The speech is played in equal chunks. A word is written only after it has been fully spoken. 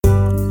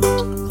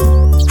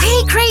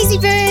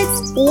crazy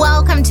birds!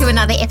 Welcome to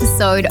another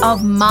episode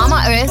of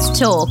Mama Earth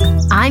Talk.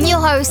 I'm your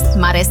host,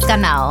 Mariska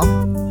Nel.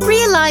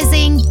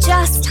 Realizing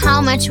just how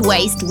much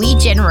waste we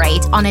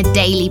generate on a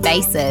daily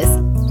basis,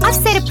 I've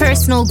set a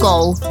personal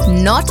goal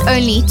not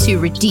only to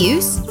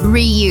reduce,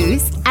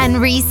 reuse, and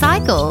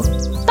recycle,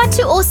 but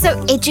to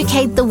also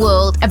educate the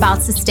world about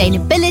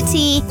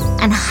sustainability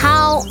and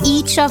how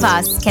each of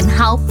us can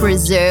help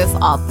preserve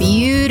our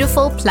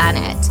beautiful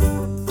planet.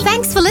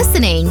 Thanks for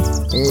listening.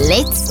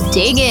 Let's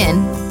dig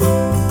in.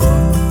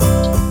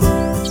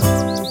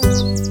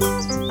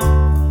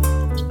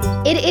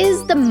 It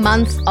is the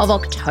month of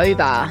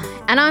October,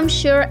 and I'm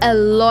sure a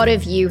lot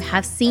of you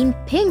have seen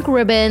pink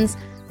ribbons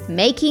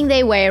making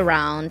their way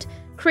around,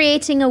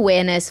 creating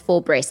awareness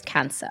for breast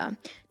cancer.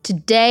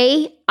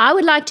 Today, I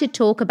would like to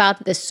talk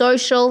about the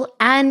social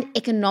and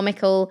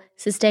economical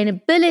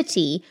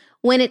sustainability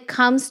when it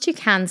comes to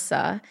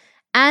cancer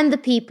and the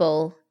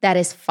people that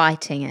is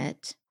fighting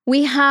it.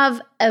 We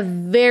have a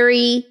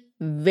very,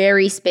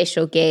 very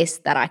special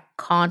guest that I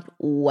can't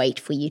wait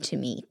for you to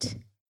meet.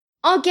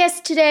 Our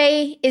guest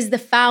today is the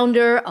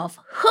founder of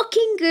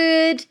Hooking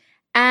Good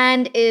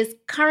and is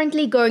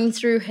currently going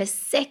through her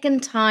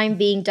second time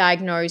being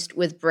diagnosed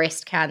with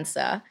breast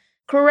cancer.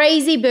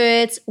 Crazy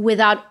birds,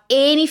 without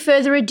any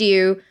further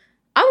ado,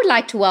 I would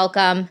like to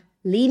welcome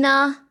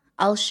Lina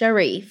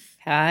Al-Sharif.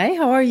 Hi,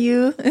 how are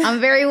you? I'm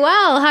very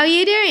well. How are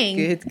you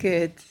doing?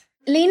 Good.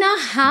 Lina,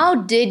 how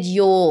did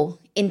your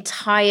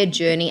entire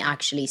journey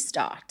actually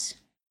start?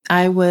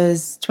 I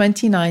was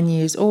 29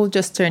 years old,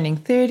 just turning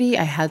 30.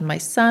 I had my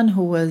son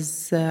who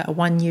was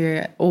 1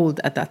 year old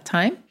at that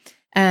time.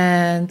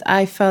 And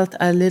I felt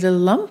a little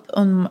lump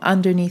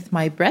underneath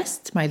my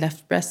breast, my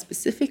left breast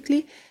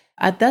specifically.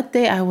 At that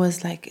day, I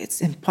was like, it's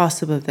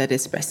impossible that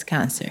it's breast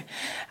cancer.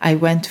 I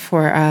went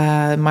for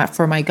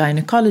my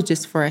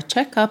gynecologist for a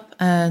checkup.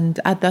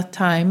 And at that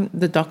time,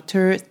 the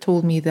doctor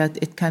told me that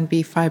it can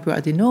be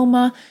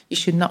fibroadenoma. You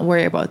should not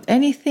worry about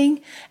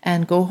anything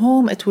and go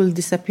home. It will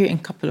disappear in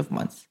a couple of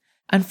months.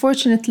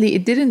 Unfortunately,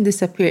 it didn't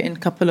disappear in a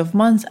couple of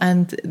months,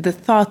 and the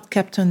thought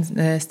kept on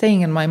staying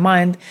in my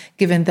mind,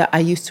 given that I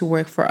used to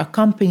work for a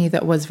company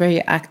that was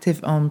very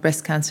active on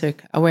breast cancer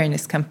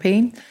awareness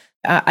campaign.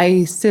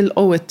 I still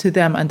owe it to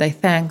them, and I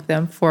thank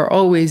them for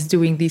always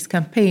doing these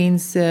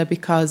campaigns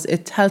because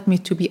it helped me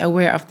to be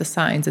aware of the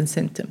signs and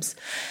symptoms.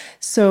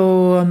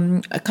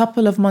 So a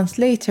couple of months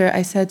later,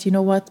 I said, you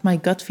know what, my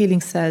gut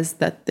feeling says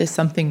that there's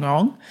something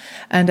wrong,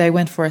 and I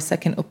went for a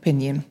second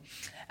opinion.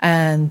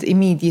 And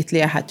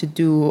immediately I had to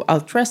do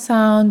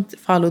ultrasound,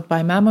 followed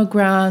by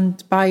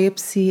mammogram,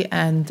 biopsy,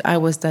 and I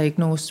was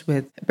diagnosed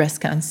with breast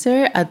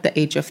cancer at the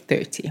age of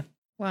 30.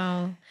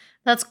 Wow,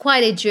 that's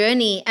quite a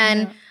journey.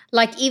 And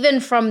even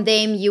from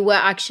them, you were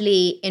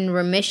actually in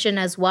remission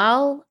as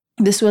well?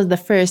 This was the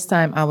first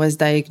time I was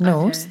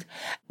diagnosed. Okay.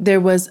 There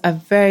was a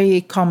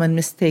very common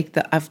mistake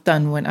that I've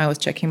done when I was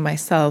checking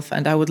myself,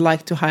 and I would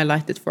like to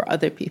highlight it for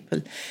other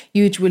people.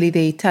 Usually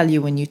they tell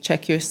you when you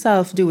check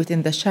yourself, do it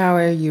in the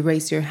shower, you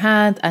raise your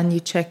hand and you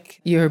check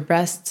your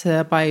breast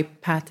by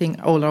patting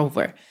all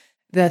over.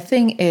 The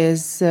thing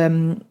is,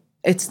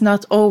 it's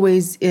not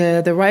always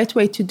the right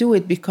way to do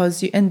it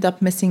because you end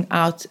up missing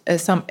out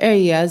some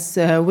areas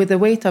with the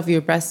weight of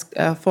your breast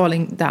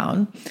falling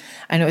down.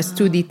 I know it's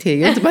too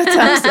detailed,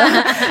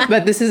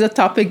 but this is a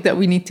topic that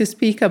we need to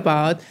speak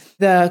about.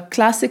 The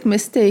classic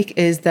mistake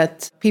is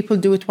that people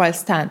do it while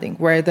standing,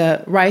 where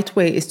the right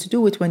way is to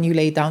do it when you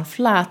lay down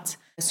flat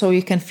so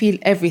you can feel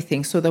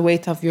everything. So the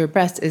weight of your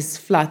breast is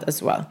flat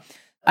as well.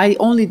 I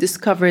only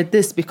discovered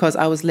this because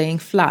I was laying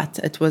flat.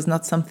 It was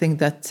not something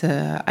that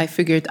I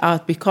figured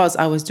out because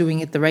I was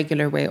doing it the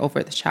regular way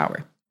over the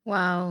shower.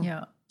 Wow.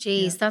 Yeah.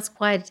 Geez, that's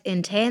quite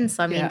intense.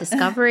 I mean,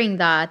 discovering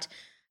that.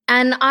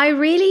 And I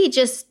really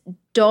just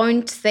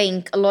don't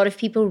think a lot of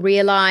people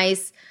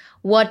realize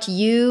what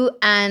you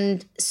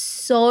and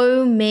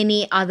so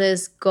many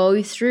others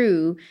go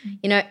through,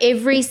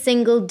 every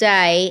single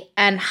day,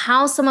 and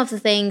how some of the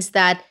things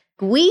that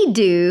we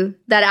do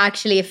that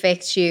actually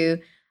affects you.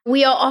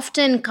 We are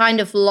often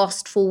kind of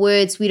lost for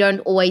words. We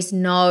don't always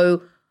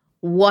know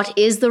what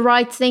is the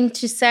right thing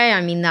to say.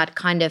 I mean, that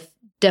kind of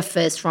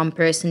differs from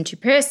person to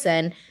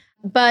person.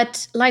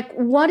 But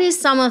what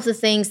is some of the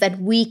things that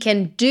we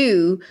can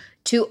do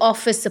to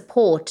offer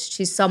support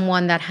to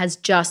someone that has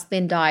just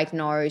been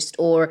diagnosed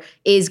or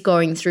is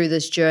going through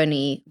this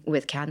journey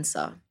with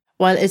cancer?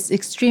 Well, it's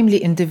extremely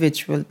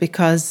individual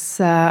because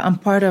I'm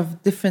part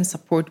of different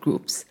support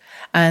groups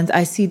and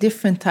I see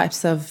different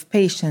types of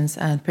patients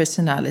and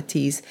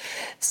personalities.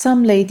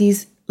 Some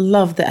ladies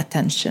love the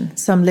attention.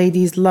 Some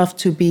ladies love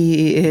to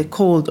be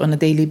called on a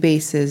daily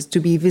basis, to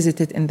be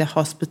visited in the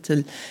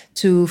hospital,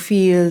 to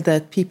feel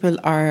that people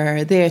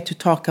are there to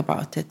talk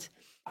about it.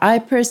 I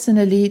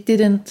personally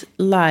didn't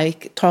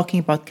like talking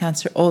about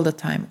cancer all the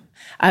time.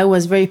 I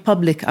was very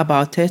public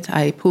about it.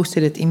 I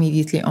posted it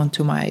immediately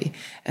onto my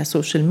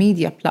social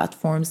media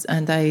platforms,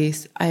 and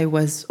I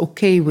was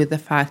okay with the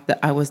fact that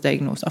I was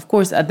diagnosed. Of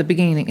course, at the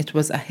beginning, it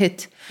was a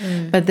hit.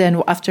 But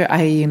then after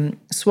I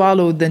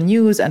swallowed the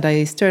news and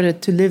I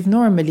started to live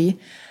normally,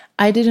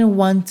 I didn't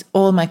want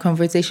all my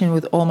conversation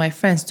with all my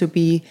friends to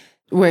be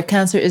where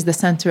cancer is the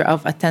center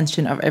of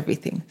attention of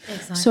everything.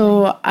 Exactly. So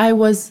I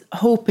was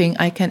hoping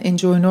I can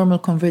enjoy normal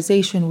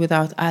conversation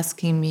without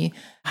asking me,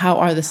 how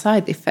are the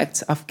side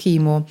effects of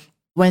chemo?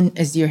 When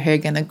is your hair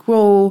going to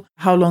grow?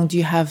 How long do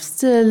you have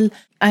still?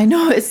 I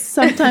know it's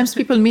sometimes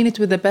people mean it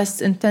with the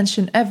best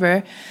intention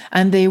ever,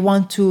 and they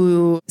want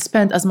to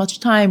spend as much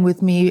time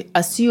with me,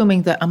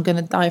 assuming that I'm going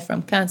to die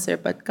from cancer.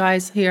 But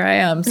guys, here I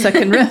am,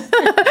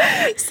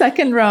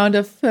 second round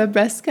of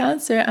breast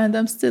cancer, and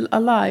I'm still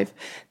alive.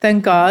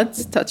 Thank God,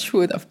 touch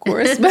wood, of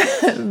course.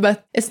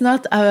 But it's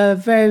not a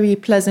very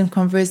pleasant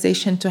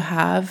conversation to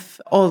have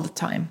all the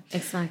time.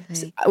 Exactly.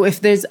 So if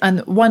there's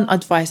one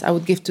advice I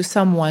would give to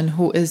someone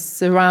who is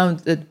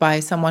surrounded by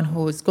someone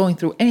who is going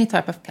through any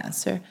type of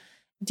cancer,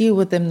 deal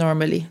with them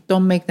normally.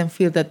 Don't make them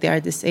feel that they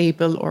are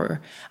disabled or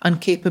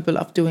incapable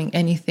of doing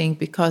anything,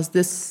 because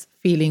this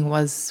feeling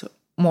was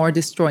more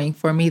destroying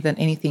for me than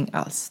anything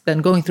else,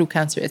 than going through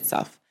cancer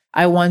itself.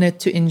 I wanted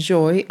to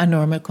enjoy a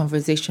normal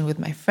conversation with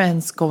my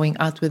friends, going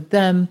out with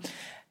them,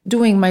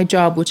 doing my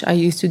job, which I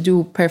used to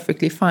do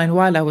perfectly fine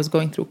while I was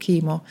going through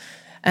chemo.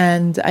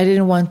 And I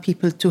didn't want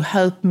people to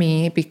help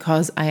me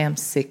because I am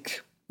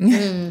sick.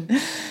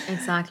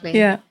 Exactly.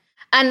 Yeah.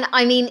 And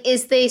I mean,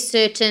 is there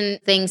certain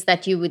things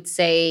that you would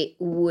say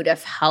would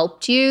have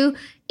helped you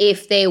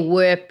if there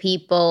were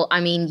people? I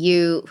mean,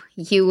 you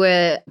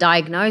were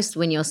diagnosed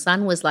when your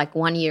son was like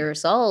 1 year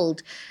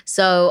old.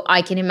 So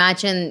I can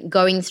imagine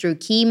going through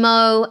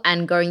chemo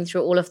and going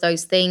through all of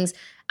those things.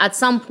 At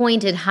some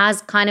point, it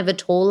has kind of a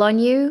toll on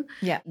you.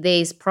 Yeah.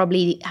 There's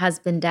probably has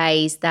been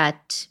days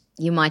that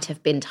you might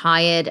have been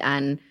tired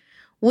and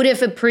would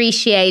have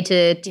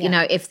appreciated, you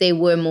know, if there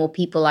were more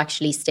people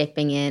actually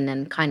stepping in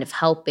and kind of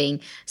helping.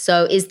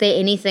 So is there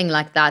anything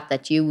like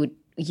that you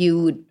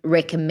would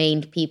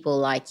recommend people,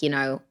 like, you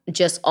know,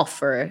 just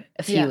offer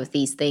a few of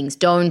these things?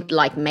 Don't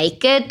like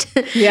make it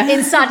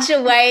in such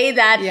a way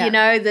that, you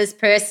know, this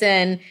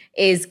person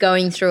is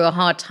going through a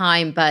hard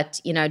time, but,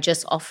 you know,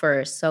 just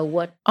offer. So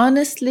what?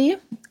 Honestly,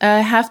 I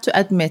have to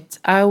admit,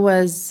 I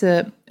was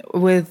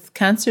with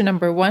cancer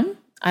number 1.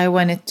 I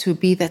wanted to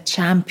be the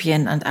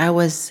champion, and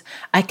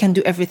I can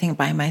do everything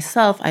by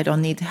myself. I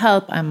don't need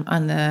help.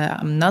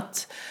 I'm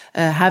not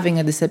having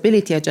a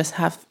disability. I just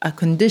have a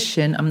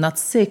condition. I'm not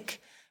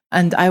sick.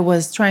 And I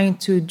was trying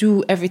to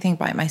do everything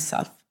by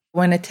myself.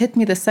 When it hit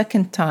me the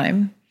second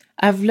time,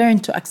 I've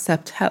learned to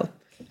accept help.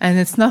 And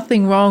it's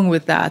nothing wrong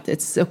with that.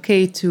 It's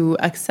okay to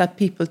accept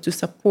people to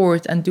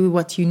support and do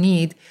what you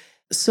need.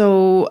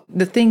 So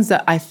the things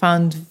that I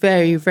found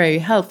very, very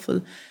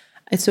helpful,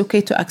 it's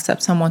okay to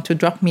accept someone to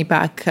drop me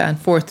back and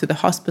forth to the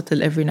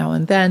hospital every now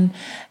and then.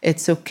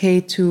 It's okay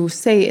to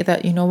say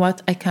that, you know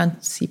what, I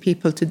can't see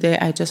people today.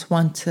 I just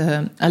want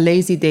a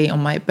lazy day on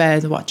my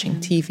bed watching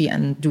TV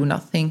and do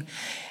nothing.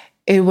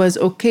 It was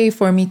okay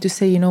for me to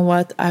say, you know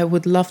what, I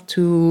would love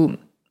to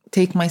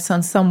take my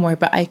son somewhere,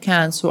 but I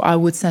can't. So I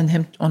would send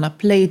him on a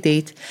play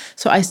date.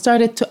 So I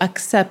started to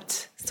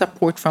accept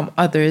support from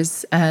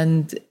others,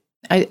 and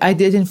I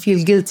didn't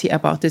feel guilty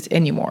about it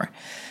anymore.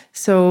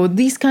 So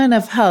these kind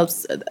of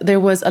helps. There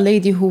was a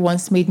lady who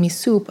once made me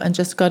soup and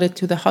just got it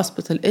to the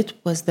hospital. It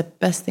was the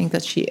best thing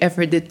that she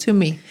ever did to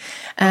me.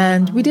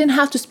 And we didn't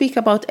have to speak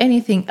about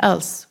anything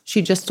else.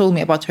 She just told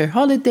me about her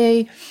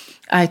holiday.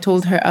 I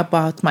told her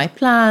about my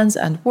plans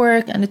and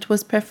work, and it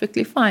was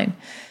perfectly fine.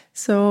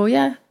 So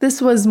yeah, this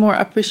was more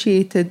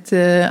appreciated.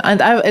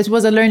 It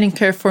was a learning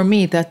curve for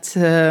me that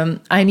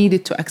I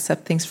needed to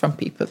accept things from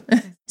people.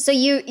 So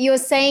you're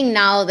saying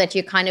now that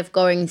you're kind of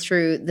going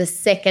through the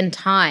second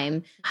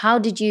time. How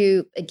did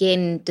you,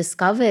 again,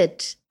 discover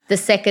the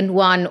second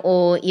one?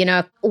 Or, you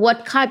know,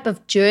 what type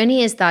of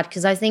journey is that?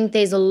 Because I think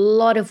there's a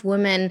lot of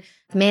women,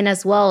 men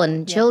as well,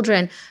 and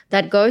children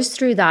that goes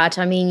through that.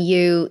 I mean,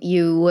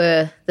 you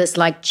were this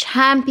like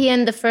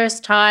champion the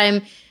first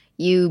time,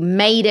 you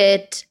made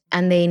it,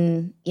 and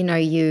then, you know,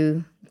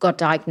 you got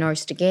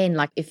diagnosed again.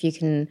 Like, if you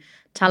can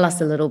tell us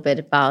a little bit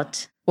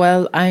about.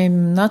 Well,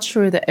 I'm not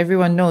sure that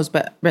everyone knows,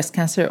 but breast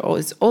cancer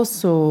is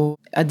also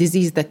a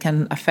disease that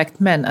can affect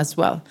men as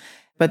well.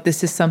 But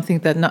this is something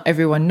that not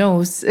everyone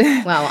knows.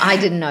 Well, I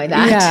didn't know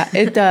that. Yeah,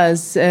 it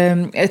does.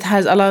 It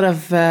has a lot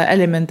of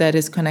element that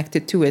is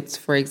connected to it.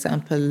 For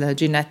example,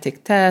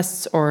 genetic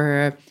tests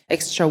or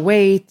extra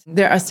weight.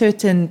 There are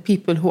certain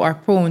people who are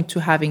prone to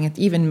having it,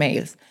 even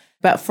males.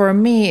 But for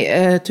me,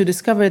 to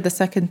discover the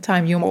second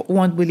time, you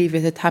won't believe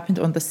it. It happened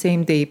on the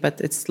same day, but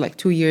it's like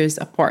 2 years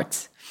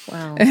apart.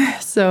 Wow.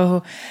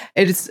 So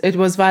it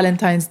was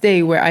Valentine's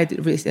Day where I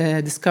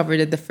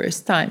discovered it the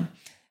first time.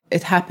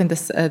 It happened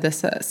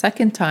the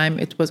second time.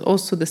 It was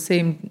also the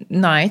same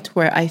night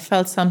where I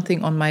felt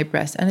something on my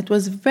breast, and it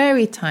was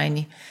very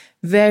tiny,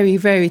 very,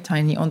 very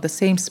tiny, on the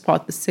same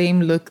spot, the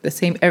same look, the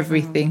same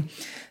everything.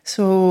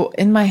 So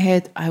in my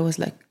head, I was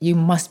like, you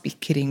must be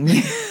kidding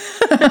me.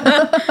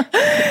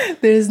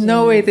 There's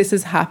no way this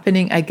is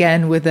happening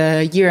again with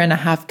a 1.5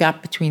 year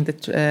gap between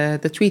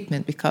the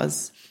treatment,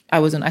 because I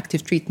was on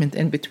active treatment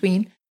in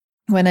between.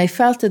 When I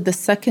felt it the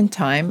second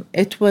time,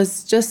 it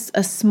was just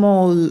a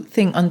small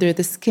thing under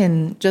the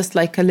skin, just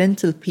like a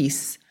lentil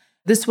piece.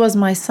 This was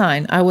my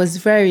sign. I was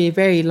very,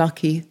 very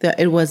lucky that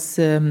it was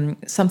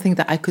something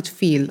that I could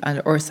feel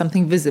or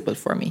something visible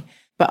for me.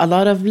 But a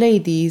lot of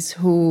ladies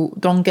who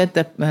don't get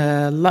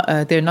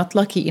they're not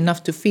lucky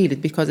enough to feel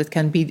it because it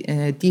can be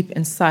deep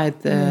inside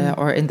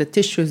or in the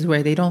tissues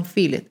where they don't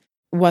feel it.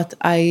 What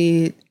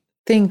I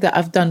think that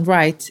I've done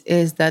right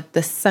is that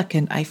the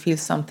second I feel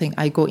something,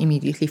 I go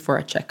immediately for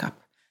a checkup.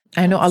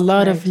 I know a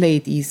lot of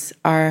ladies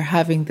are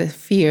having the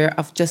fear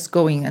of just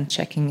going and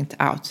checking it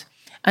out.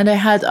 And I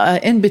had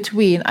in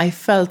between, I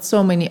felt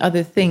so many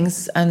other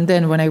things. And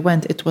then when I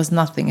went, it was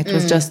nothing. It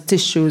was just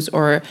tissues,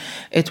 or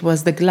it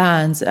was the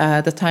glands,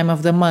 the time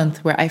of the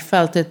month where I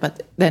felt it,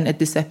 but then it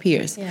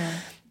disappears. Yeah.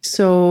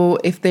 So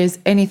if there's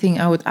anything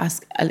I would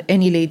ask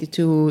any lady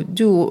to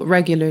do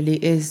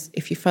regularly is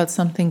if you felt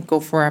something,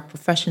 go for a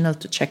professional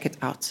to check it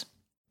out.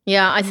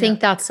 Yeah, I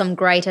think that's some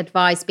great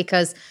advice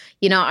because,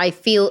 I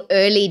feel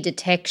early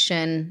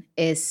detection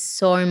is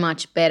so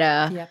much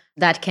better. Yeah.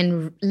 That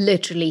can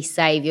literally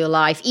save your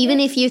life. Even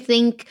if you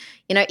think,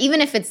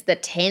 even if it's the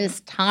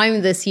 10th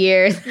time this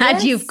year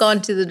that you've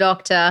gone to the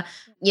doctor,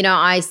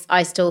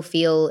 I still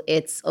feel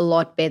it's a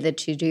lot better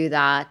to do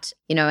that,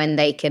 and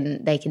they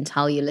can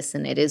tell you,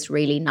 listen, it is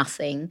really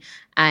nothing.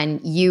 And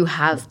you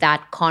have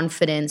that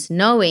confidence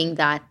knowing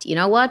that, you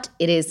know what,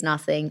 it is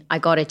nothing. I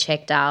got it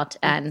checked out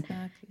and,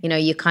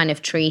 you kind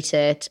of treat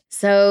it.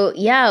 So,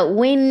 yeah,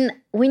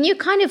 when you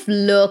kind of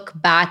look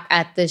back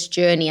at this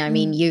journey, I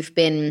mean, you've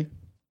been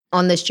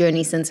on this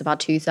journey since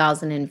about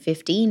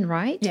 2015,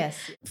 right? Yes.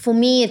 For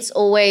me, it's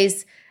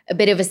always a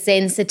bit of a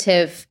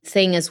sensitive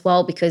thing as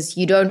well because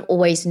you don't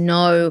always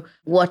know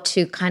what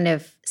to kind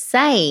of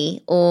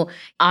say, or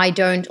I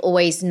don't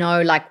always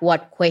know like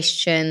what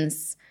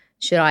questions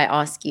should I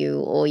ask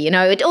you, or,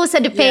 it also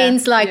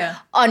depends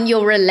on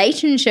your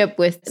relationship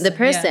with the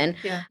person.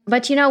 Yeah.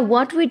 But,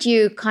 what would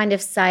you kind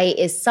of say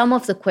is some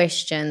of the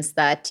questions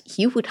that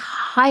you would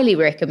highly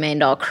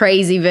recommend our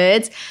crazy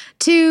birds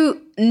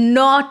to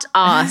not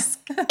ask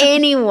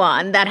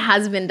anyone that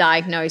has been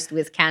diagnosed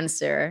with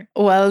cancer?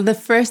 Well, the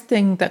first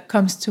thing that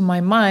comes to my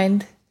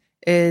mind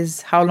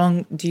is how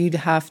long do you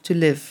have to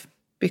live?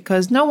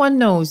 Because no one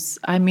knows.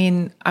 I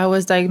mean, I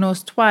was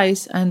diagnosed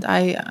twice and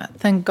I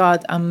thank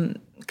God I'm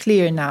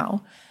clear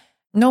now.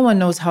 No one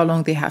knows how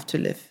long they have to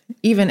live.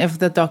 Even if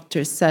the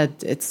doctor said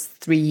it's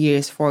 3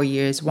 years, 4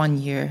 years, 1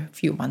 year,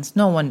 few months,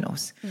 no one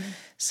knows.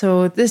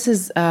 So this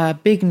is a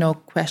big no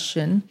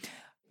question.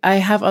 I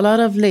have a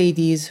lot of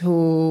ladies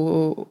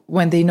who,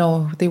 when they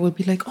know, they will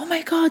be like, oh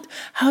my God,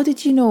 how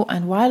did you know?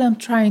 And while I'm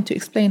trying to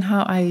explain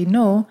how I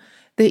know,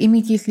 they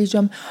immediately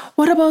jump,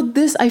 what about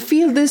this? I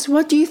feel this.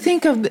 What do you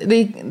think of?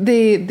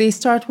 They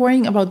start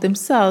worrying about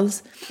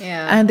themselves.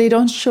 Yeah. And they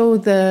don't show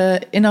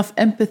enough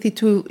empathy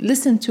to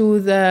listen to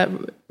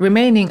the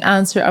remaining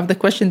answer of the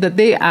question that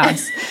they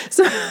ask.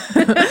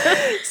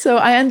 So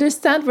I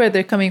understand where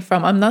they're coming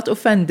from. I'm not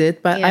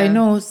offended, but I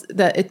know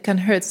that it can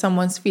hurt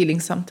someone's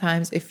feelings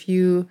sometimes if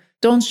you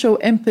don't show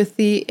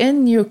empathy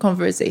in your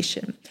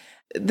conversation.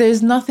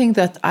 There's nothing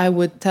that I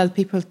would tell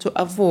people to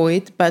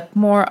avoid, but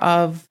more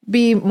of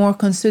be more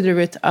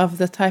considerate of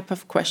the type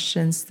of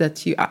questions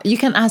that you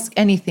can ask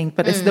anything,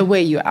 but it's the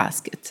way you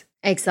ask it.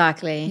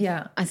 Exactly.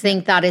 Yeah. I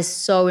think that is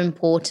so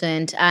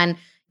important. And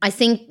I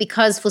think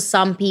because for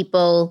some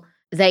people,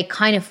 they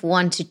kind of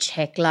want to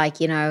check like,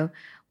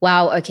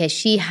 wow, okay,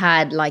 she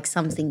had like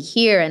something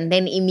here. And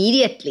then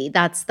immediately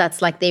that's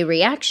like their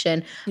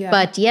reaction. Yeah.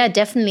 But yeah,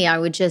 definitely I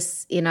would just,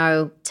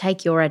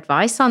 take your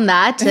advice on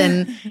that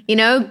and,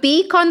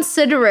 be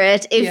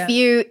considerate.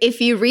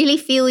 If you really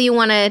feel you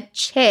want to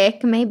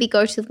check, maybe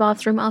go to the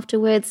bathroom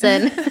afterwards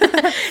and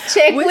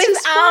check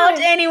without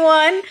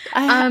anyone.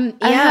 I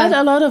had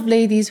a lot of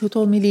ladies who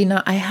told me,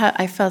 Lina,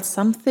 I felt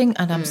something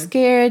and I'm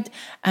scared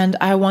and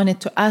I wanted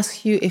to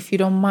ask you if you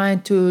don't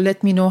mind to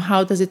let me know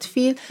how does it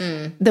feel.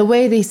 The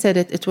way they said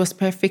it was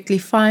perfectly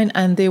fine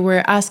and they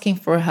were asking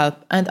for help.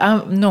 And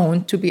I'm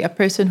known to be a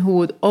person who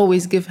would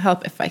always give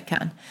help if I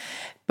can.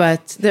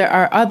 But there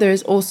are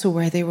others also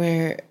where they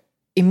were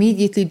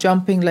immediately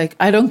jumping like,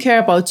 I don't care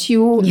about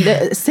you,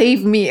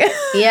 save me.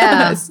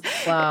 Yeah.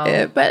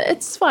 Wow. But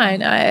it's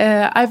fine.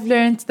 I've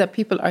learned that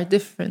people are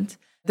different.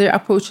 Their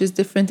approach is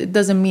different. It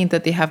doesn't mean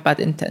that they have bad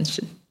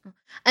intention.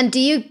 And do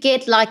you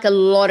get like a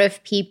lot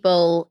of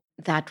people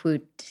that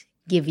would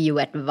give you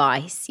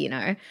advice,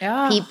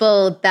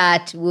 people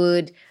that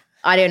would,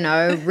 I don't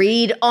know,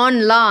 read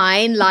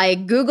online,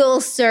 like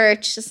Google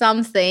search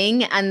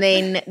something, and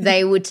then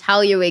they would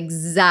tell you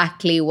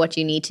exactly what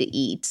you need to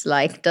eat.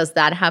 Like, does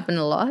that happen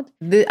a lot?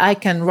 I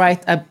can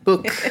write a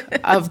book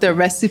of the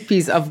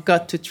recipes of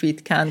gut to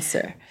treat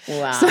cancer.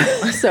 Wow.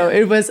 So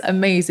it was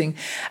amazing.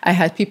 I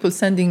had people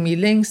sending me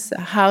links,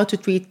 how to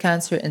treat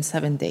cancer in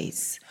 7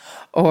 days.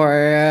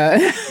 Or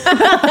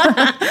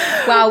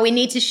wow, we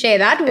need to share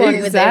that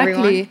one with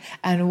everyone.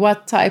 And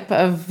what type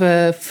of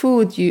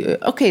food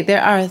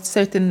there are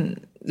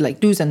certain like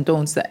do's and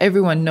don'ts that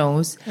everyone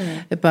knows.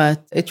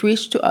 But it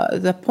reached to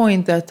the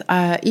point that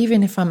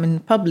even if I'm in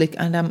public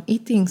and I'm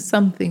eating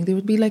something, they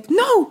would be like,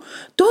 no,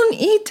 don't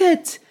eat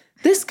it.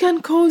 This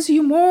can cause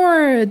you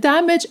more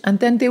damage. And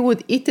then they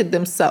would eat it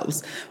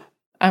themselves.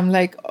 I'm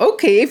like,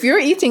 okay, if you're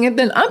eating it,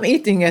 then I'm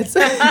eating it.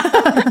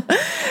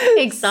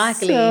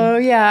 Exactly. So,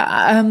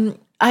 yeah,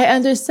 I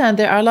understand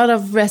there are a lot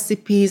of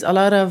recipes, a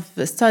lot of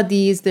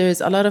studies.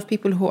 There's a lot of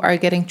people who are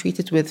getting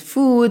treated with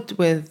food,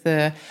 with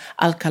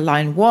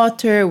alkaline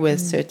water, with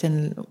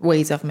certain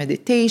ways of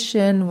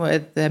meditation,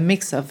 with a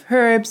mix of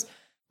herbs.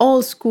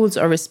 All schools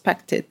are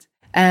respected.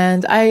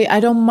 And I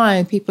don't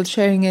mind people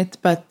sharing it,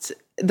 but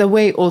the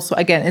way also,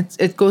 again,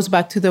 it goes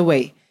back to the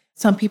way.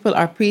 Some people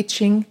are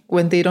preaching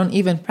when they don't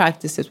even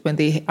practice it, when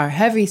they are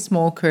heavy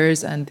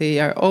smokers and they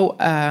are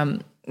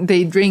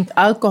they drink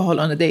alcohol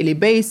on a daily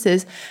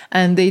basis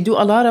and they do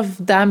a lot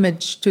of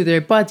damage to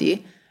their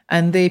body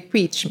and they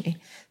preach me.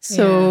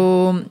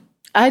 So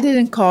I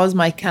didn't cause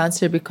my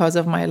cancer because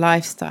of my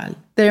lifestyle.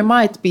 There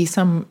might be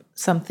some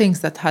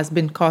things that has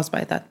been caused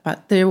by that,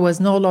 but there was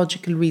no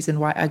logical reason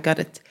why I got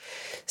it.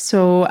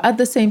 So at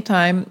the same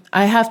time,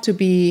 I have to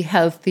be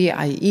healthy.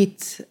 I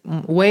eat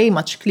way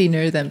much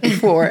cleaner than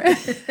before.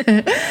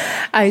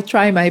 I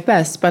try my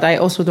best, but I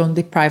also don't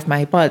deprive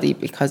my body,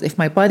 because if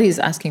my body is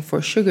asking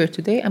for sugar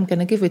today, I'm going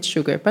to give it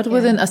sugar, but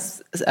within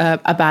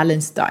a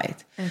balanced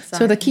diet. Exactly.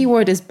 So the key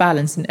word is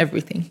balance in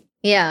everything.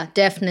 Yeah,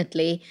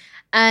 definitely.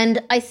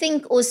 And I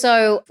think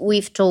also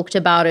we've talked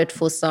about it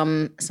for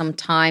some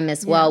time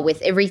as well,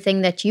 with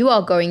everything that you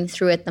are going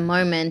through at the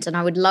moment. And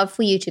I would love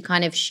for you to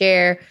kind of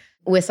share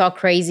with our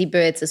crazy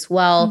birds as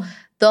well.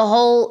 The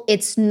whole,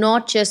 it's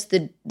not just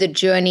the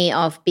journey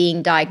of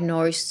being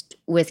diagnosed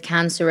with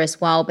cancer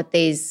as well, but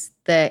there's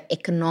the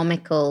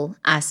economical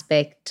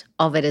aspect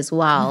of it as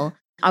well.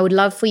 I would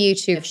love for you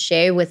to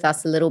share with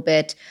us a little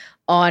bit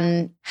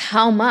on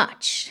how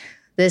much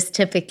this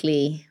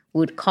typically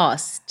would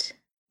cost.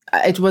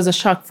 It was a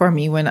shock for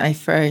me when I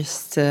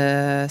first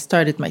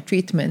started my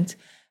treatment.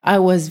 I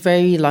was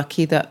very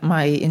lucky that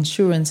my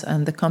insurance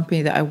and the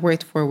company that I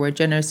worked for were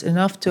generous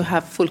enough to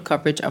have full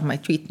coverage of my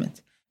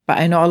treatment. But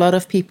I know a lot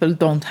of people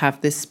don't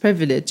have this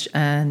privilege,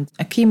 and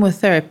a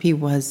chemotherapy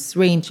was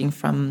ranging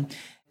from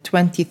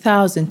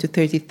 20,000 to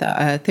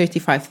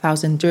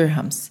 35,000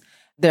 dirhams.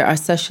 There are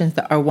sessions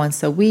that are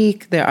once a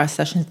week. There are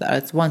sessions that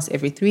are once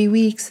every 3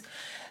 weeks.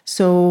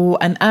 So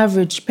an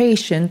average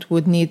patient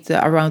would need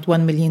around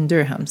 1 million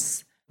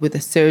dirhams with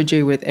a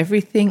surgery, with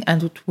everything,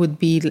 and it would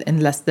be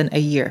in less than a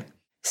year.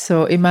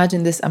 So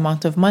imagine this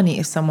amount of money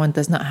if someone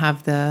does not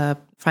have the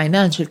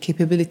financial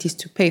capabilities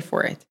to pay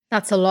for it.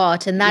 That's a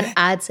lot. And that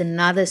adds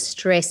another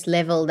stress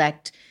level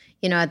that,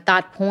 you know, at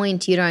that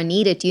point, you don't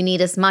need it. You need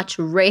as much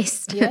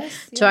rest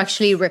to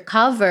actually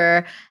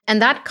recover.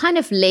 And that kind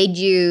of led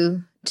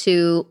you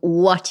to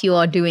what you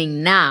are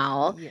doing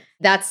now. Yes.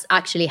 That's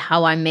actually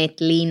how I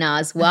met Lena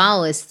as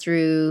well, is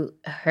through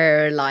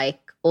her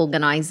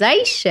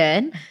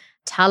organization.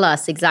 Tell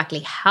us exactly,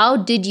 how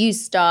did you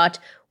start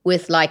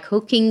with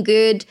Hooking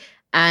Good,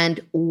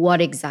 and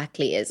what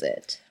exactly is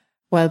it?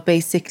 Well,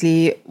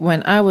 basically,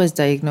 when I was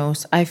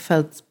diagnosed, I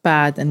felt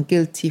bad and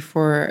guilty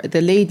for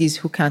the ladies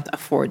who can't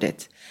afford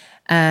it.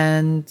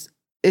 And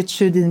it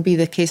shouldn't be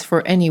the case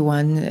for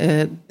anyone.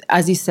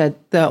 As you said,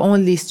 the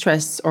only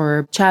stress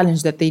or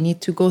challenge that they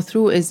need to go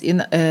through is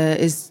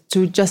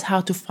to just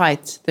how to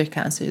fight their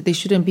cancer. They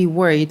shouldn't be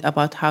worried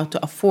about how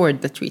to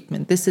afford the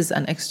treatment. This is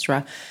an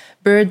extra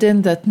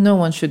burden that no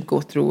one should go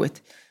through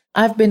it.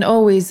 I've been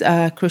always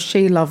a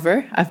crochet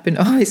lover. I've been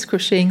always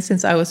crocheting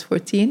since I was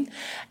 14.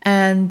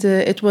 And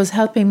it was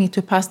helping me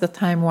to pass the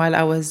time while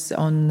I was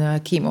on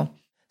chemo.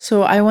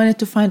 So I wanted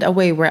to find a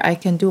way where I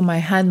can do my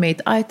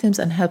handmade items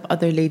and help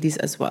other ladies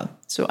as well.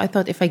 So I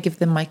thought if I give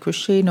them my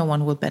crochet, no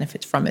one will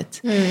benefit from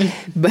it.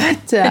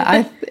 But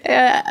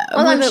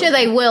I'm sure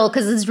they will,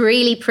 because it's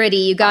really pretty.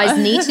 You guys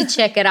need to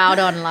check it out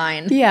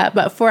online. Yeah,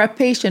 but for a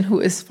patient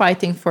who is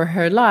fighting for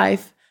her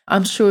life,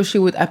 I'm sure she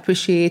would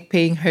appreciate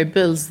paying her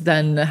bills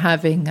than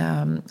having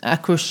a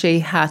crochet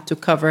hat to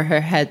cover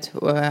her head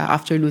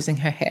after losing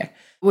her hair,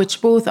 which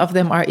both of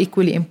them are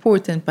equally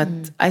important. But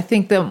I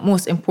think the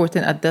most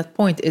important at that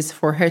point is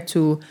for her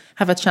to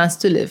have a chance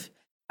to live.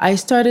 I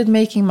started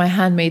making my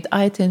handmade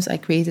items. I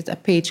created a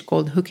page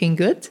called Hooking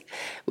Good,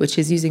 which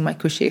is using my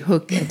crochet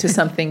hook into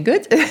something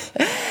good.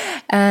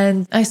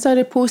 And I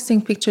started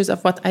posting pictures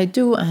of what I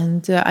do.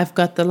 And I've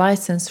got the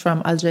license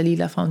from Al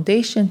Jalila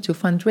Foundation to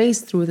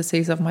fundraise through the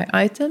sales of my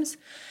items.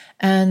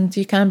 And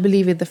you can't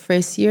believe it, the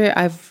first year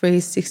I've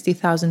raised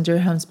 60,000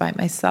 dirhams by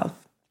myself.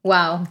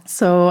 Wow.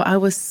 So I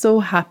was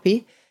so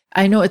happy.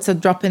 I know it's a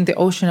drop in the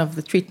ocean of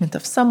the treatment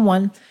of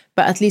someone,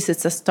 but at least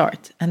it's a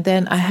start. And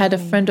then I had a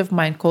friend of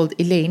mine called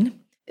Elaine.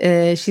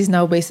 She's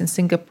now based in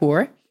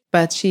Singapore,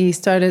 but she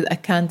started a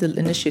candle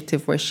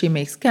initiative where she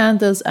makes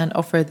candles and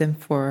offer them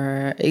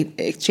for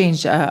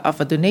exchange of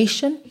a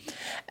donation.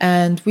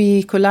 And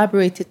we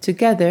collaborated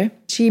together.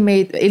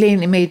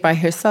 Elaine made by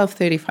herself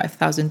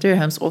 35,000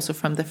 dirhams also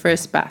from the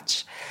first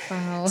batch.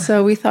 Wow.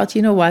 So we thought,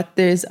 you know what,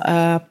 there's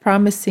a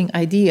promising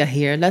idea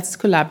here. Let's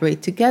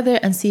collaborate together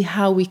and see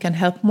how we can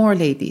help more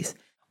ladies.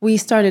 We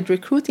started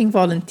recruiting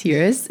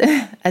volunteers.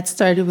 It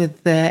started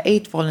with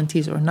 8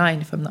 volunteers or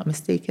 9, if I'm not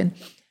mistaken.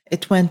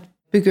 It went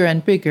bigger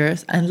and bigger.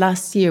 And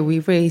last year we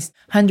raised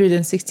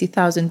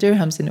 160,000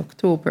 dirhams in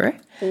October.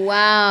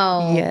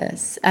 Wow.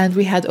 Yes. And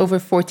we had over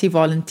 40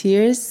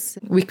 volunteers.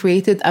 We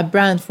created a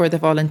brand for the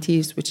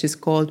volunteers, which is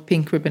called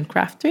Pink Ribbon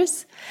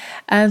Crafters.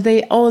 And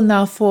they all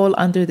now fall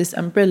under this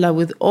umbrella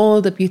with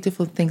all the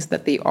beautiful things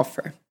that they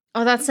offer.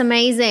 Oh, that's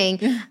amazing.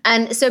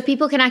 And so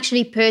people can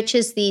actually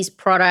purchase these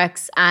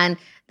products, and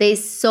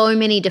there's so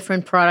many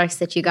different products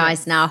that you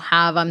guys now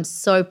have. I'm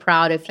so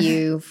proud of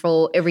you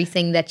for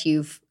everything that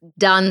you've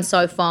done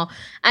so far.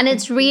 And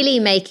it's really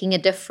making a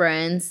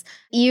difference.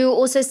 You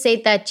also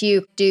said that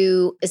you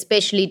do,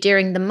 especially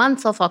during the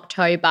month of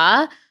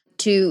October,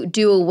 to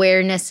do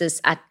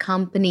awarenesses at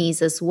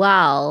companies as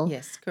well.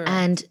 Yes, correct.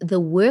 And the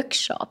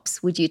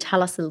workshops. Would you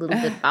tell us a little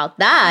bit about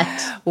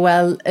that?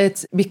 Well,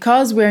 it's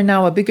because we're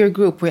now a bigger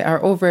group.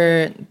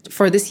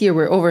 For this year,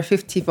 we're over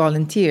 50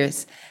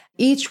 volunteers.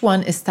 Each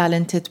one is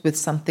talented with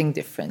something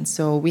different.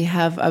 So we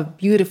have a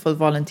beautiful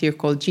volunteer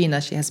called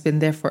Gina. She has been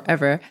there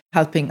forever,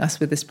 helping us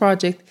with this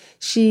project.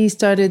 She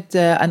started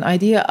an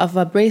idea of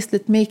a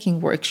bracelet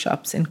making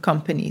workshops in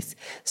companies.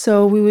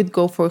 So we would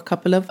go for a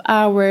couple of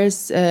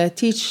hours,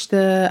 teach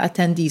the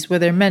attendees,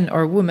 whether men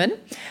or women,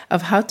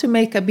 of how to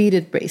make a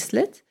beaded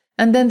bracelet.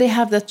 And then they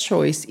have that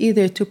choice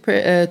either to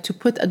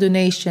put a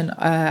donation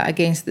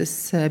against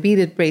this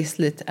beaded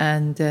bracelet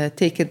and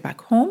take it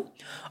back home,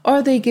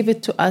 or they give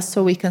it to us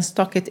so we can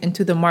stock it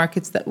into the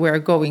markets that we're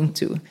going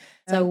to.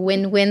 So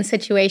win-win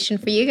situation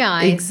for you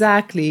guys.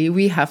 Exactly.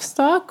 We have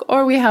stock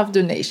or we have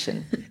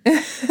donation.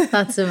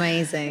 That's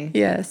amazing.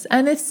 Yes.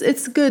 And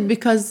it's good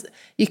because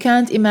you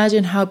can't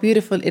imagine how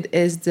beautiful it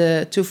is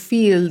to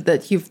feel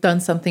that you've done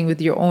something with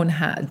your own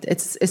hand.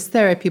 It's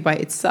therapy by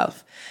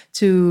itself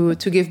to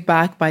give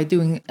back by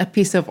doing a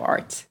piece of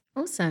art.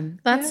 Awesome.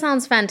 That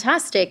sounds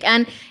fantastic.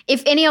 And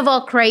if any of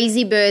our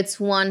crazy birds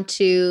want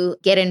to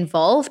get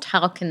involved,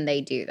 how can they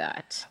do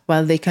that?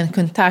 Well, they can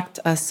contact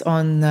us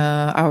on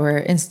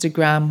our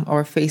Instagram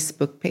or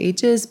Facebook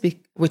pages,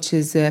 which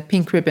is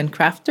Pink Ribbon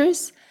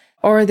Crafters,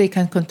 or they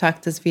can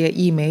contact us via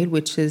email,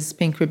 which is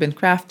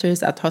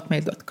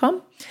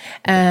pinkribboncrafters@hotmail.com.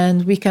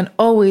 And we can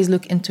always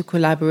look into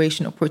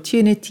collaboration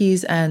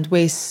opportunities and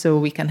ways so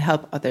we can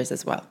help others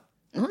as well.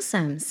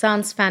 Awesome.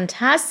 Sounds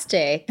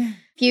fantastic.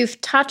 You've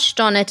touched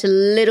on it a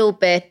little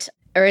bit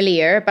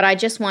earlier, but I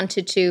just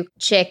wanted to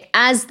check.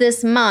 As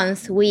this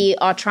month, we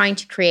are trying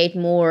to create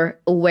more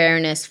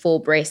awareness for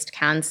breast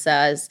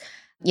cancers.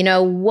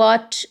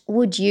 What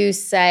would you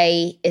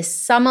say is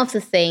some of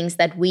the things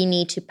that we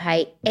need to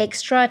pay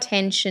extra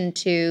attention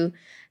to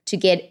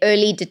get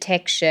early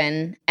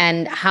detection,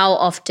 and how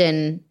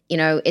often,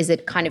 is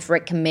it kind of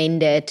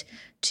recommended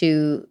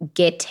to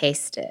get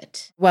tested?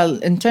 Well,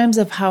 in terms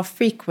of how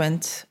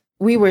frequent,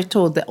 we were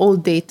told the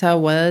old data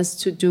was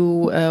to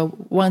do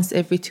once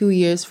every 2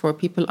 years for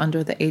people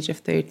under the age of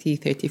 30,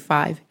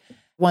 35,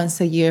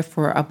 once a year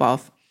for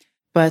above.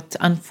 But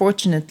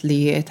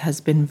unfortunately, it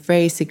has been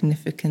very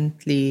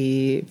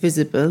significantly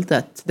visible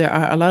that there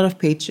are a lot of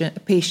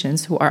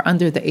patients who are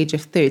under the age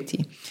of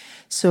 30.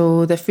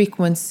 So the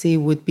frequency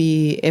would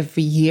be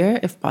every year,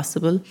 if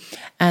possible.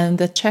 And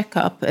the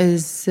checkup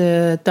is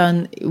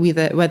done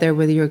whether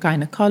with your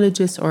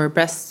gynecologist or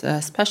breast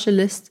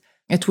specialist.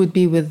 It would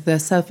be with the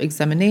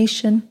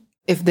self-examination.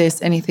 If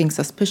there's anything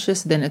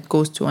suspicious, then it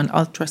goes to an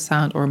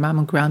ultrasound or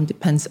mammogram,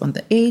 depends on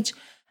the age,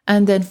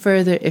 and then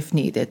further if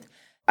needed.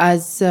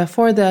 As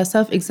for the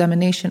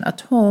self-examination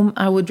at home,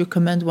 I would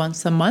recommend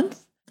once a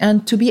month,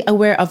 and to be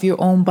aware of your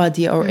own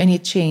body or any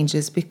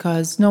changes,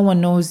 because no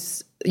one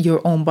knows your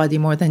own body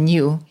more than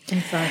you.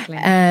 Exactly.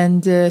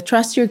 And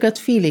trust your gut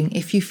feeling.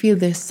 If you feel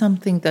there's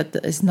something that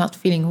is not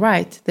feeling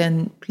right,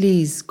 then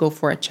please go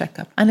for a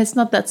checkup. And it's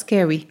not that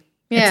scary.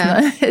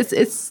 Yeah.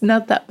 It's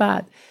not that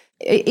bad.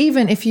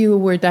 Even if you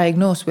were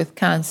diagnosed with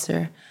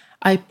cancer,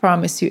 I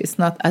promise you it's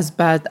not as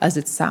bad as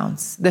it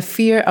sounds. The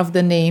fear of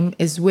the name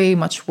is way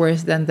much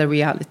worse than the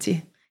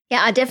reality.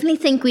 Yeah, I definitely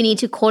think we need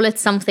to call it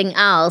something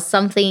else,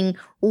 something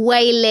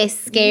way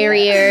less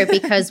scarier,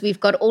 because we've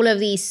got all of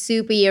these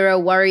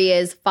superhero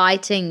warriors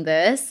fighting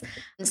this.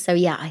 And so,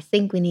 yeah, I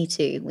think we need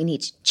to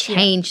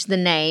change the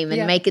name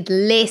and make it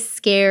less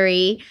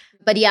scary.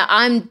 But yeah,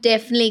 I'm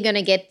definitely going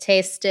to get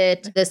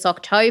tested this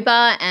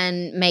October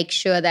and make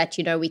sure that,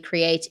 we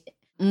create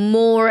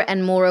more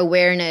and more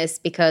awareness,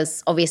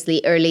 because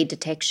obviously early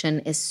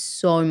detection is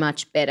so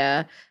much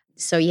better.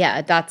 So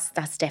yeah,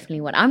 that's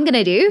definitely what I'm going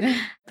to do.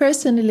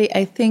 Personally,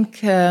 I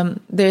think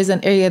there's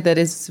an area that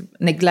is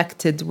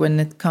neglected when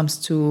it comes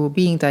to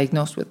being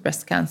diagnosed with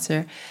breast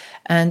cancer.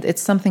 And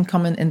it's something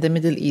common in the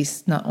Middle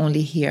East, not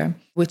only here,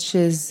 which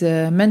is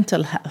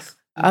mental health.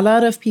 A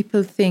lot of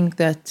people think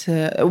that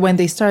when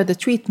they start the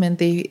treatment,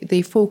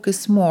 they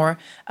focus more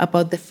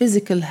about the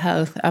physical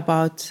health,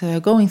 about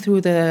going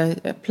through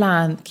the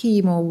plan,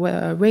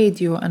 chemo,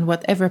 radio, and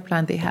whatever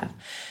plan they have.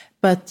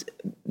 But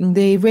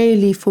they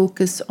rarely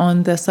focus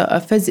on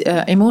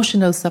the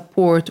emotional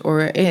support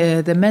or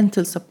the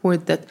mental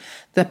support that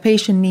the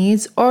patient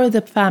needs or the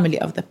family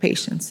of the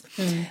patients.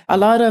 A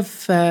lot of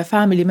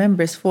family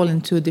members fall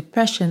into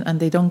depression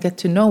and they don't get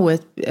to know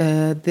it.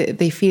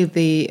 They feel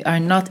they are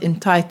not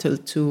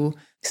entitled to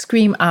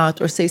scream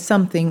out or say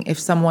something if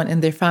someone in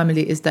their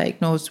family is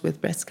diagnosed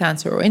with breast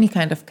cancer or any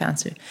kind of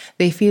cancer.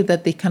 They feel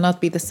that they cannot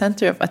be the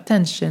center of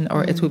attention,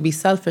 or it would be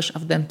selfish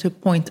of them to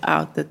point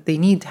out that they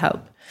need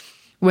help,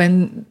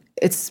 when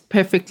it's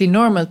perfectly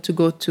normal to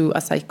go to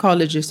a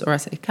psychologist or a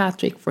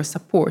psychiatric for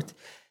support.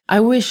 I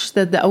wish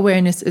that the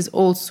awareness is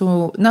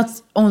also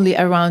not only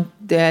around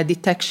the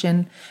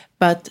detection,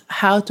 but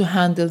how to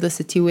handle the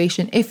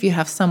situation if you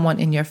have someone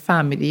in your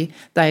family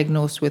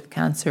diagnosed with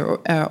cancer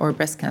or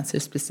breast cancer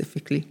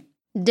specifically.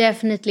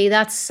 Definitely.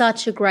 That's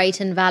such a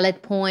great and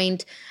valid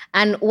point.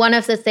 And one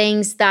of the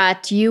things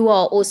that you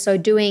are also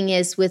doing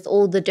is with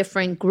all the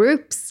different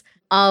groups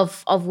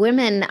of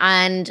women.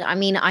 And I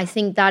mean, I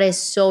think that is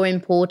so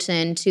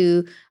important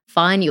to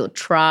find your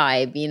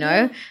tribe, you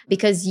know,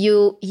 because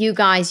you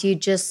guys, you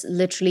just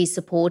literally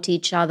support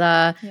each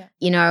other. Yeah.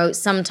 You know,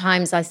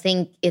 sometimes I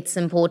think it's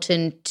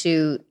important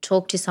to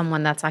talk to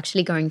someone that's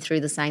actually going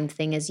through the same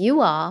thing as you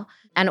are.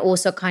 And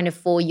also kind of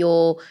for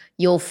your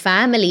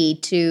family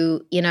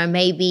to, you know,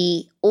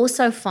 maybe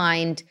also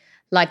find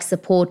like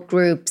support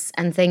groups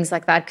and things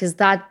like that, because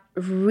that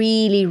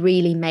really,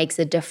 really makes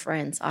a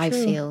difference, I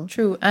feel.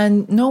 True.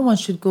 And no one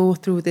should go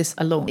through this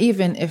alone,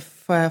 even if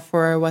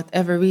for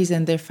whatever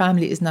reason their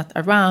family is not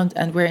around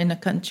and we're in a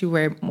country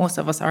where most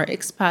of us are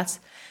expats.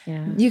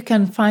 Yeah. You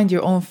can find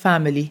your own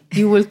family.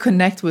 You will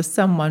connect with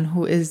someone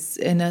who is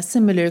in a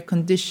similar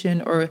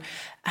condition or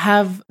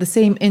have the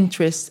same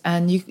interests,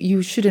 and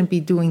you shouldn't be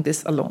doing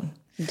this alone.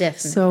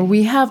 Definitely. So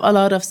we have a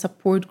lot of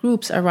support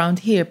groups around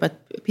here,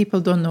 but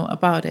people don't know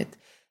about it.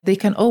 They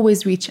can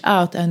always reach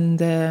out,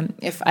 and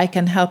if I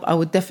can help, I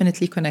would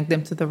definitely connect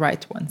them to the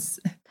right ones.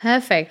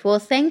 Perfect. Well,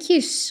 thank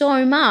you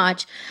so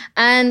much.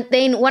 And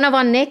then one of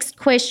our next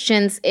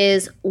questions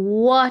is,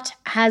 what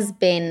has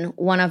been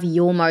one of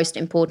your most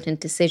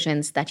important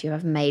decisions that you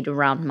have made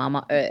around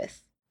Mama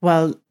Earth?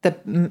 Well,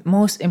 the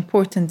most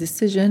important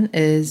decision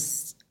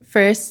is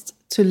first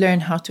to learn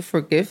how to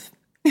forgive.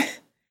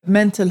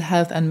 Mental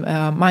health and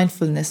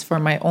mindfulness for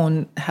my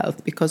own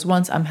health, because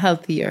once I'm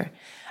healthier,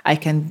 I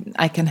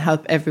can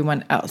help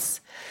everyone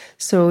else.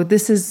 So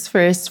this is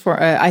first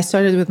for, I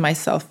started with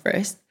myself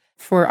first.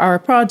 For our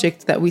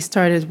project that we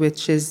started,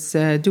 which is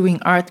doing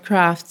art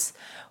crafts,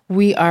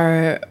 we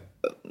are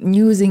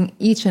using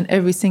each and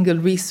every single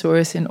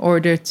resource in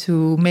order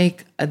to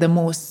make the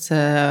most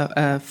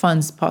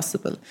funds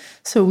possible.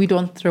 So we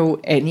don't throw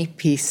any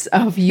piece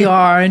of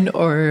yarn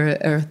or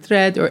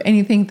thread or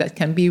anything that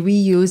can be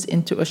reused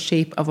into a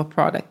shape of a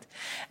product.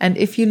 And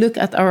if you look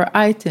at our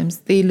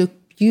items, they look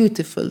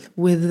beautiful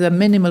with the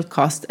minimal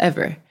cost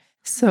ever.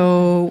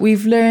 So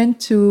we've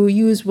learned to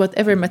use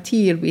whatever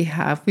material we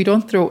have. We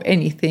don't throw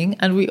anything,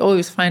 and we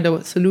always find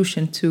a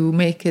solution to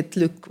make it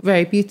look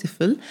very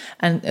beautiful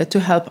and to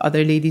help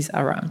other ladies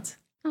around.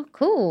 Oh,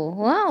 cool.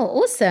 Wow,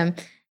 awesome.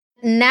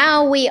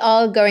 Now we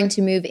are going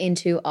to move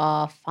into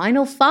our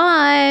final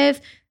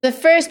 5. The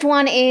first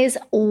one is,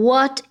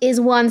 what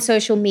is one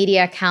social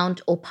media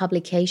account or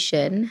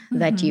publication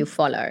that you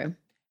follow?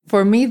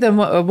 For me, the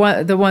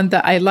one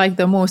that I like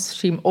the most,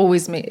 she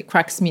always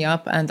cracks me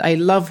up, and I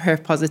love her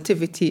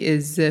positivity,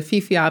 is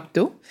Fifi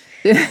Abdo.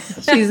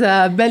 She's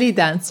a belly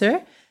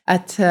dancer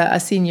at a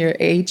senior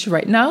age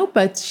right now,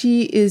 but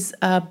she is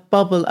a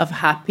bubble of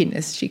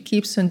happiness. She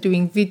keeps on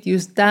doing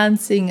videos,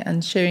 dancing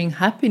and sharing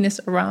happiness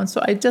around.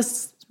 So I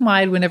just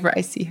smile whenever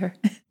I see her.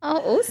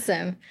 Oh,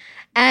 awesome.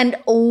 And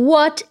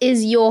what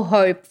is your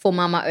hope for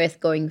Mama Earth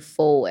going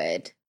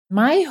forward?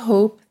 My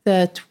hope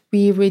that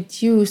we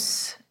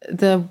reduce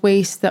the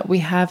waste that we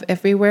have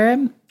everywhere.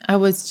 I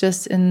was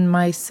just in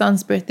my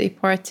son's birthday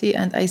party,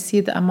 and I see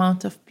the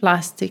amount of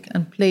plastic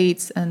and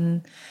plates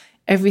and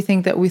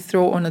everything that we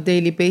throw on a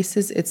daily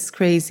basis. It's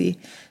crazy.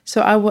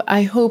 So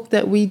I hope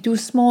that we do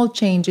small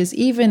changes,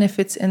 even if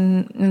it's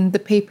in the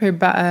paper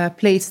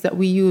plates that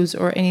we use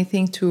or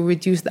anything, to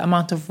reduce the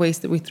amount of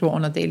waste that we throw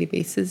on a daily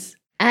basis.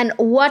 And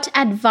what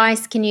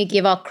advice can you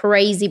give our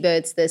crazy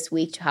birds this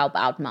week to help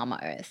out Mama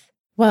Earth?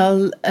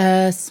 Well,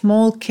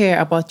 small care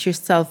about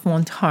yourself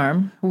won't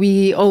harm.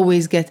 We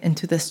always get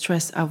into the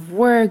stress of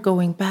work,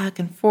 going back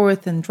and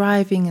forth and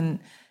driving, and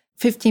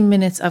 15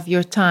 minutes of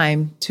your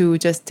time to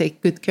just take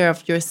good care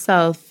of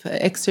yourself,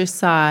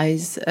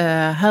 exercise,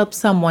 help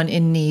someone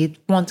in need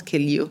won't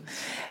kill you.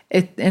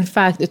 In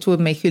fact, it will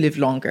make you live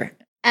longer.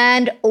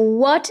 And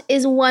what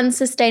is one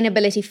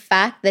sustainability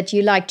fact that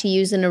you like to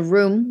use in a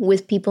room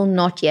with people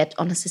not yet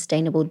on a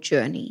sustainable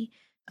journey?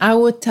 I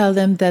would tell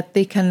them that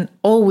they can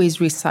always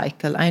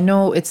recycle. I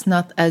know it's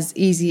not as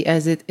easy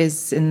as it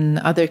is in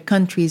other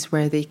countries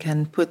where they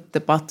can put the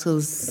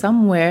bottles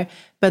somewhere,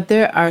 but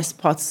there are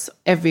spots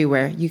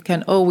everywhere. You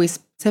can always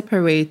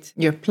separate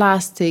your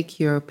plastic,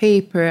 your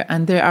paper,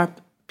 and there are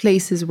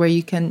places where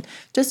you can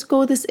just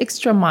go this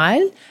extra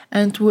mile,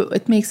 and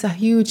it makes a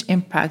huge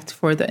impact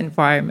for the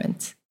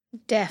environment.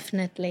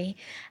 Definitely.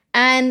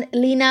 And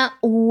Lina,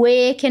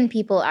 where can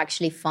people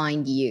actually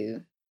find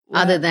you?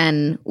 Other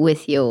than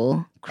with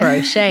your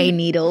crochet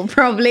needle,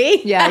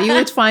 probably. Yeah, you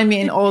would find me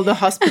in all the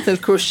hospital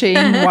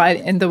crocheting while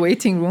in the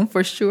waiting room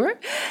for sure.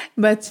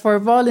 But for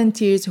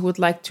volunteers who would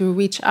like to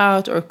reach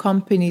out, or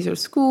companies or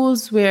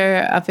schools,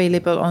 we're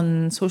available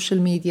on social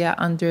media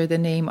under the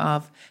name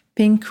of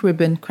Pink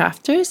Ribbon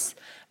Crafters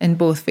in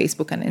both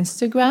Facebook and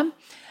Instagram.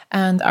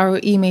 And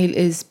our email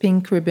is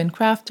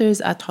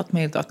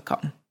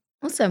pinkribbon.crafters@hotmail.com.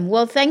 Awesome.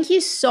 Well, thank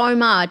you so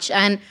much.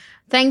 And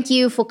thank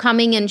you for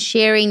coming and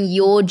sharing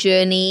your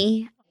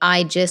journey.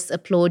 I just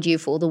applaud you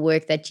for all the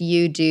work that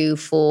you do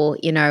for,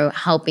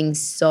 helping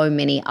so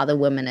many other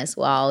women as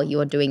well.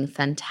 You're doing a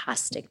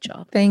fantastic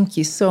job. Thank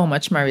you so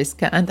much,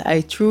 Mariska. And I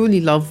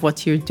truly love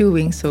what you're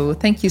doing. So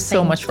thank you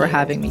so much for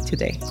having me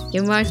today.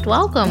 You're most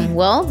welcome.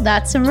 Well,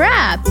 that's a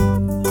wrap.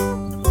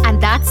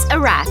 And that's a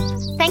wrap.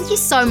 Thank you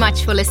so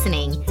much for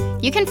listening.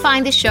 You can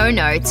find the show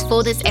notes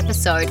for this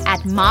episode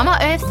at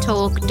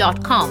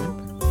mamaearthtalk.com.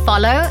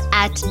 Follow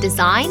at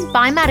Design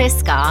by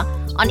Mariska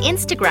on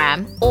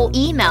Instagram, or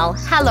email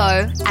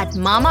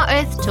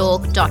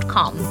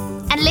hello@mamaearthtalk.com.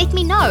 And let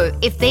me know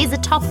if there's a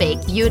topic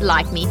you'd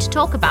like me to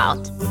talk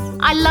about.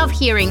 I love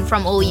hearing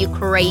from all you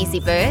crazy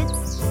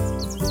birds.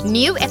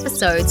 New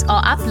episodes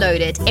are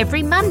uploaded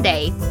every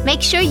Monday.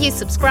 Make sure you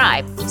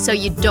subscribe so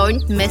you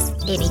don't miss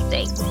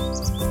anything.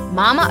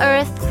 Mama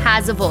Earth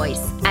has a voice,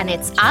 and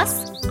it's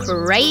us,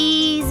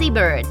 crazy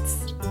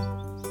birds.